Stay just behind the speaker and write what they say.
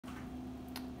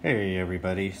Hey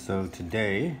everybody, so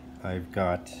today I've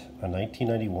got a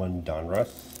 1991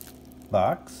 Donruss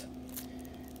box.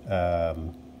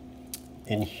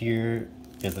 In here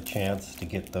is a chance to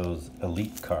get those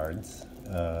elite cards,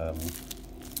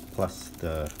 plus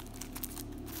I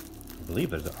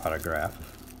believe there's an autograph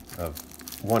of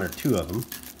one or two of them.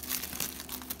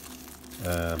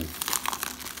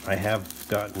 I have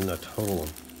gotten a total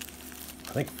of,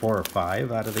 I think, 4 or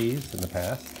 5 out of these in the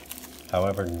past.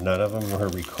 However, none of them were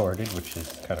recorded, which is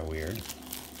kind of weird.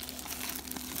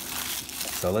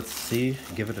 So let's see,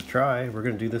 give it a try. We're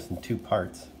going to do this in 2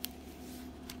 parts.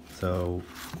 So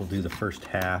we'll do the first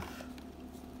half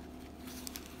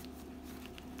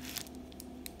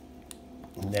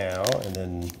now, and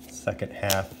then second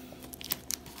half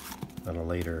on a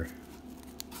later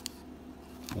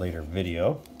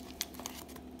video.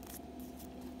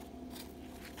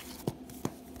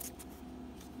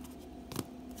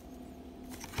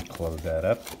 Close that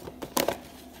up,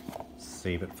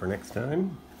 save it for next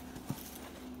time.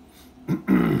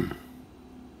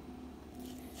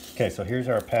 Okay, so here's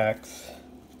our packs.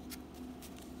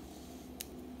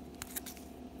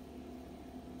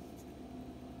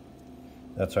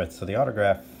 That's right, so the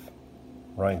autograph,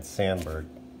 Ryne Sandberg,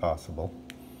 possible.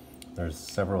 There's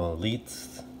several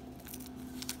elites,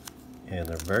 and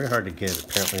they're very hard to get.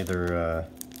 Apparently they're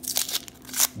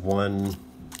one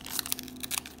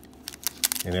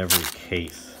in every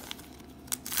case.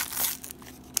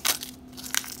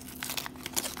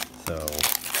 So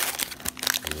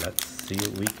let's see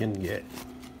what we can get.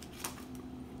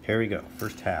 Here we go,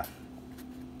 first half.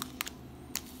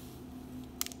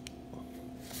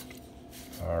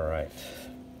 All right,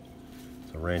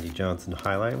 so Randy Johnson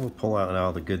highlight. We'll pull out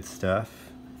all the good stuff.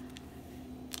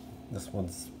 This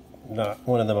one's not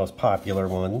one of the most popular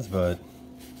ones, but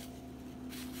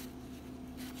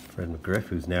Fred McGriff,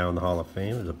 who's now in the Hall of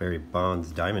Fame. There's a Barry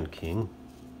Bonds Diamond King.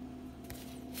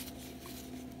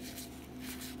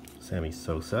 Sammy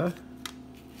Sosa,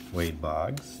 Wade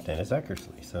Boggs, Dennis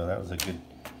Eckersley. So that was a good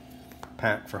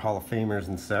pack for Hall of Famers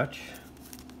and such.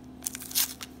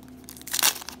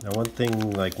 Now, one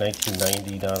thing like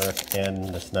 1990 Donruss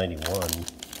and this 91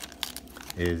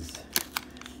 is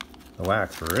the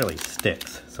wax really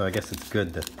sticks. So I guess it's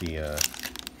good that the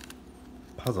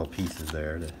puzzle piece is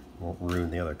there to won't ruin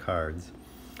the other cards.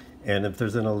 And if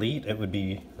there's an elite, it would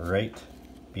be right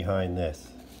behind this.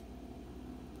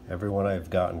 Every one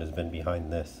I've gotten has been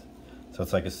behind this. So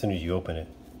it's like as soon as you open it,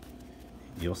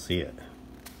 you'll see it.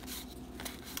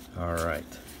 All right.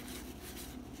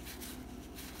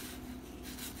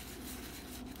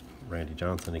 Randy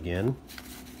Johnson again.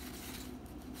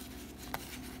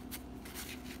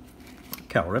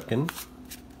 Cal Ripken.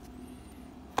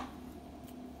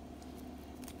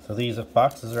 So these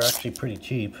boxes are actually pretty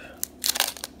cheap,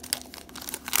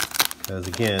 because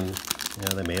again, you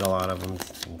know, they made a lot of them.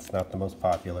 It's not the most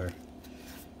popular.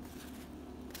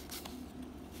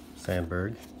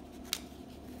 Sandberg.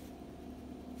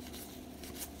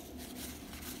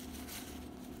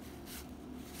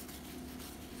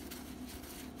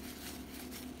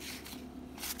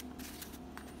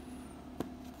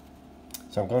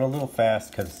 So I'm going a little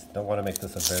fast because I don't want to make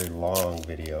this a very long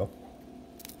video,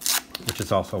 which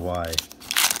is also why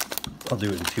I'll do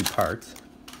it in 2 parts.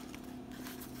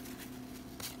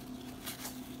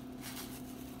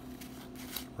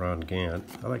 Ron Gant.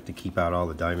 I like to keep out all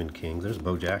the Diamond Kings. There's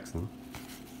Bo Jackson.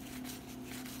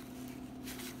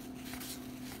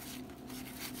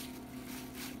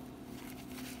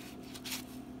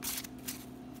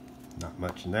 Not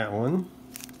much in that one.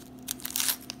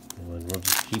 And we'll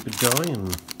just keep it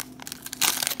going.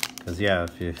 Because yeah,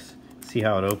 if you see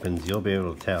how it opens, you'll be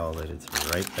able to tell that it's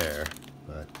right there.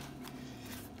 But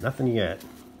nothing yet.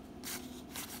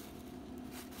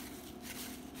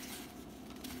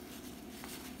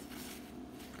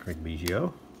 Craig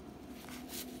Biggio.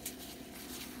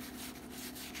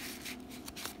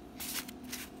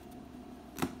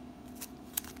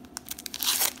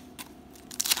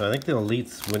 So I think the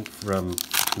elites went from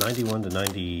 91 to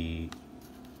 90,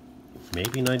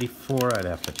 maybe 94. I'd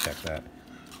have to check that.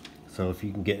 So if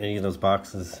you can get any of those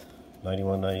boxes,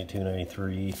 91, 92,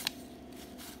 93,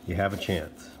 you have a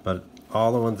chance. But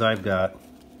all the ones I've got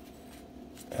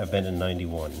have been in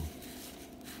 91.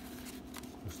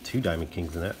 There's 2 Diamond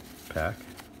Kings in that pack.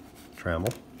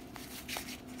 Trammell.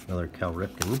 Another Cal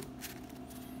Ripken.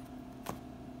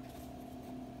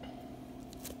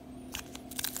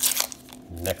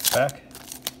 Next pack.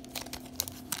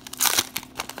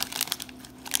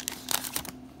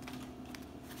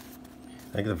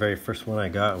 I think the very first one I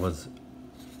got was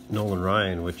Nolan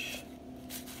Ryan, which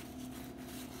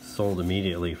sold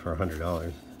immediately for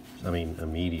 $100. I mean,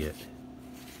 immediate.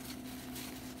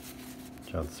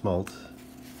 John Smoltz.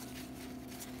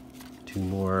 2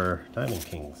 more Diamond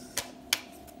Kings.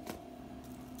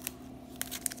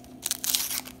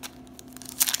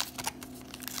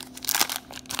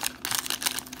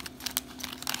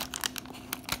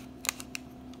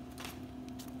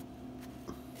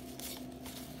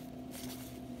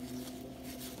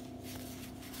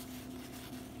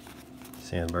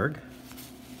 Sandberg.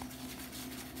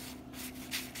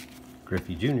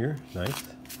 Griffey Jr., nice.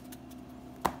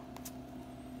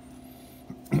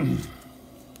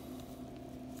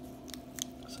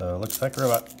 So it looks like we're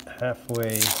about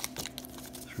halfway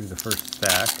through the first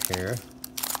stack here.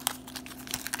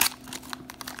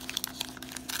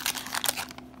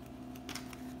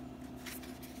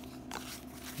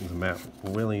 There's Matt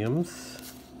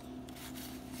Williams.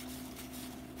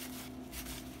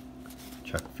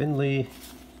 Chuck Finley.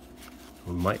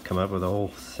 We might come up with a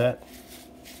whole set.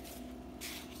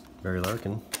 Barry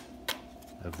Larkin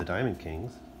of the Diamond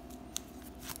Kings.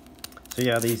 So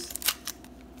yeah, these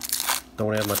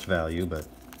don't have much value, but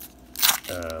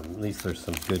at least there's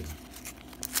some good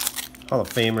Hall of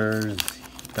Famers.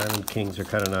 Diamond Kings are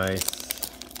kind of nice.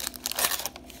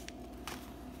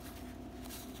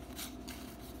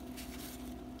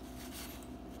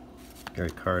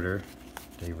 Gary Carter,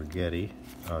 Dave Righetti,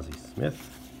 Ozzie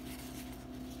Smith.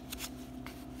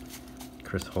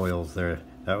 Chris Hoyle's there.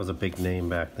 That was a big name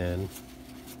back then.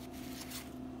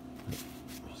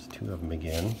 There's 2 of them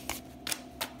again.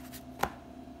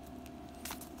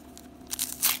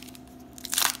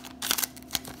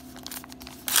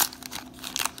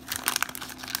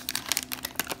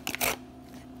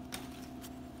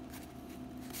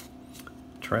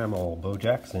 Trammell, Bo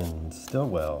Jackson,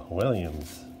 Stillwell,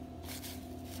 Williams.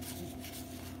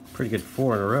 Pretty good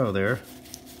 4 in a row there.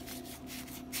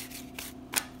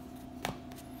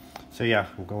 So yeah,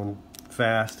 I'm going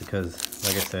fast because,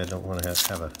 like I said, I don't want to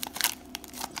have a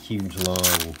huge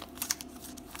long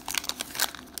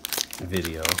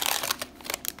video.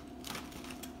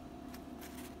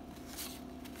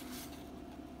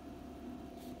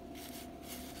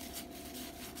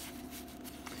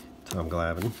 Tom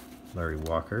Glavine, Larry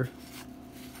Walker,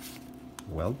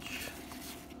 Welch.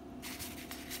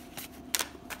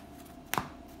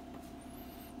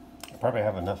 I probably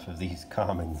have enough of these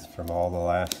commons from all the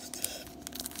last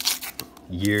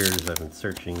years I've been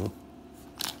searching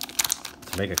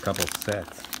to make a couple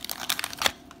sets.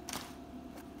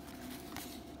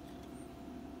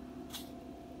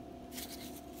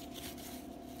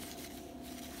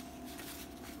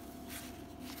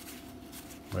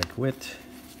 Mike Witt.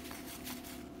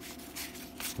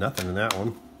 Nothing in that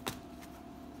one.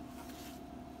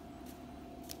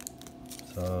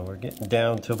 So we're getting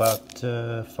down to about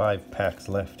 5 packs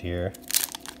left here.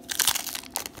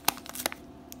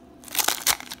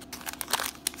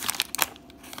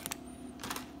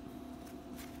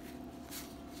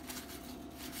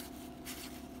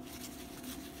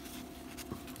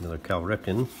 Another Cal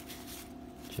Ripken.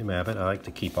 Jim Abbott. I like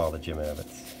to keep all the Jim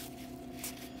Abbotts.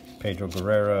 Pedro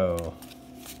Guerrero.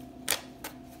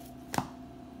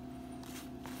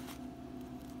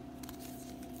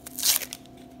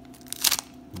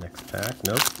 Next pack.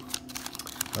 Nope.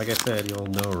 Like I said, you'll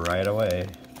know right away.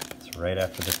 It's right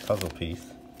after this puzzle piece.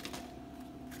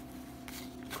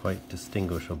 Quite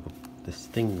distinguishable.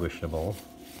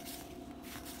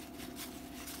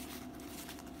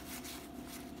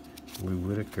 Lou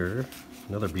Whitaker,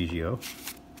 another BGO.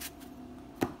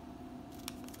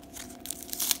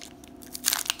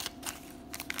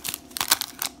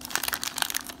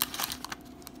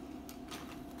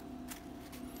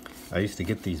 I used to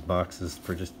get these boxes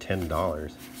for just $10.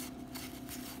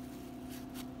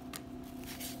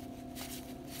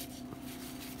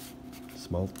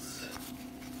 Smoltz,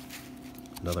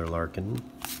 another Larkin.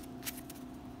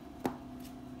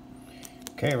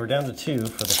 Okay, we're down to 2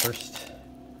 for the first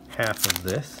half of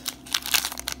this.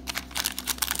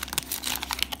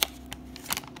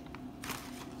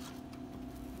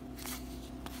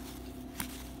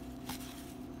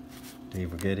 Dave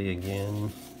Righetti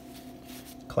again.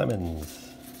 Clemens.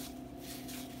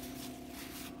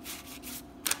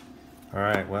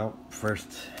 Alright, well,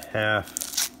 first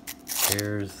half.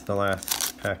 Here's the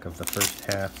last pack of the first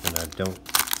half, and I don't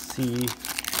see.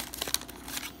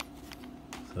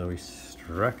 So we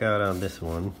struck out on this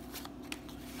one.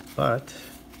 But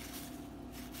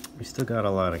we still got a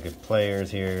lot of good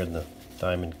players here in the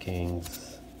Diamond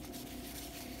Kings.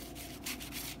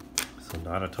 So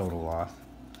not a total loss.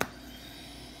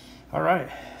 Alright,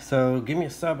 so give me a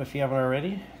sub if you haven't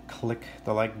already. Click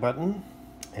the like button,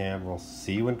 and we'll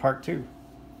see you in part 2.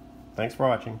 Thanks for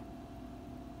watching.